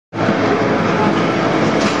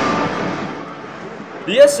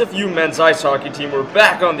The SFU men's ice hockey team were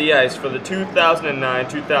back on the ice for the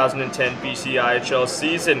 2009-2010 BCIHL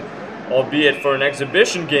season, albeit for an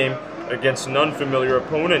exhibition game against an unfamiliar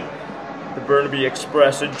opponent. The Burnaby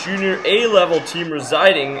Express, a junior A-level team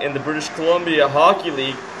residing in the British Columbia Hockey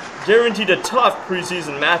League, guaranteed a tough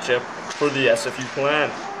preseason matchup for the SFU clan.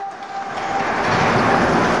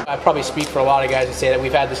 I probably speak for a lot of guys to say that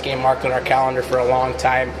we've had this game marked on our calendar for a long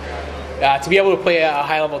time. To be able to play a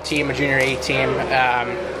high-level team, a junior A team,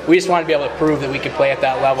 we just wanted to be able to prove that we could play at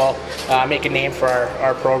that level, make a name for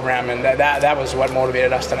our program, and that was what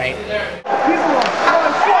motivated us tonight.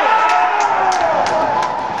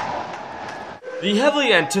 The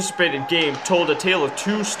heavily anticipated game told a tale of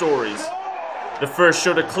two stories. The first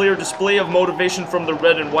showed a clear display of motivation from the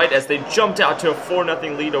red and white as they jumped out to a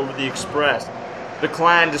 4-0 lead over the Express. The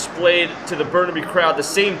clan displayed to the Burnaby crowd the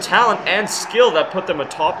same talent and skill that put them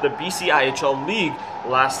atop the BCIHL League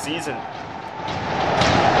last season.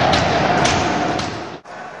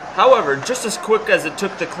 However, just as quick as it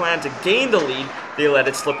took the clan to gain the lead, they let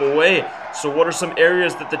it slip away. So what are some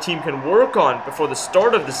areas that the team can work on before the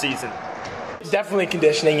start of the season? Definitely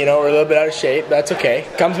conditioning, we're a little bit out of shape. That's okay.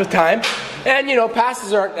 Comes with time. And,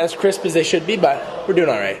 passes aren't as crisp as they should be, but we're doing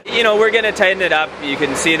all right. We're going to tighten it up. You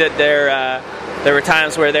can see that there were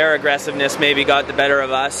times where their aggressiveness maybe got the better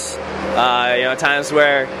of us. Times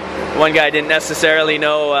where one guy didn't necessarily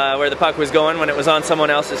know where the puck was going when it was on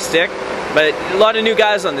someone else's stick. But a lot of new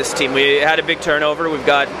guys on this team. We had a big turnover. We've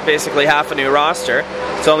got basically half a new roster.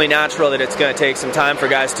 It's only natural that it's going to take some time for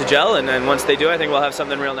guys to gel, and then once they do, I think we'll have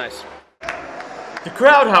something real nice. The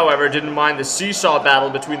crowd, however, didn't mind the seesaw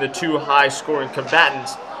battle between the two high-scoring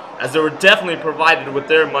combatants, as they were definitely provided with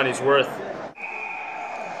their money's worth.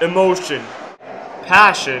 Emotion,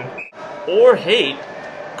 passion, or hate,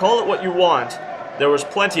 call it what you want, there was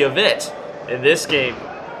plenty of it in this game.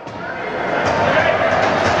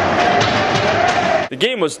 The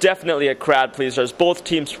game was definitely a crowd pleaser as both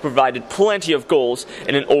teams provided plenty of goals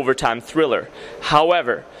in an overtime thriller.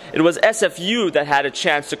 However, it was SFU that had a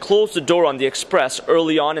chance to close the door on the Express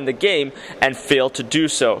early on in the game and failed to do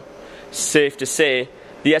so. Safe to say,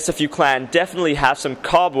 the SFU clan definitely have some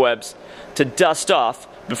cobwebs to dust off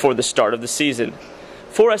before the start of the season.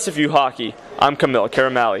 For SFU Hockey, I'm Camille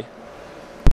Caramali.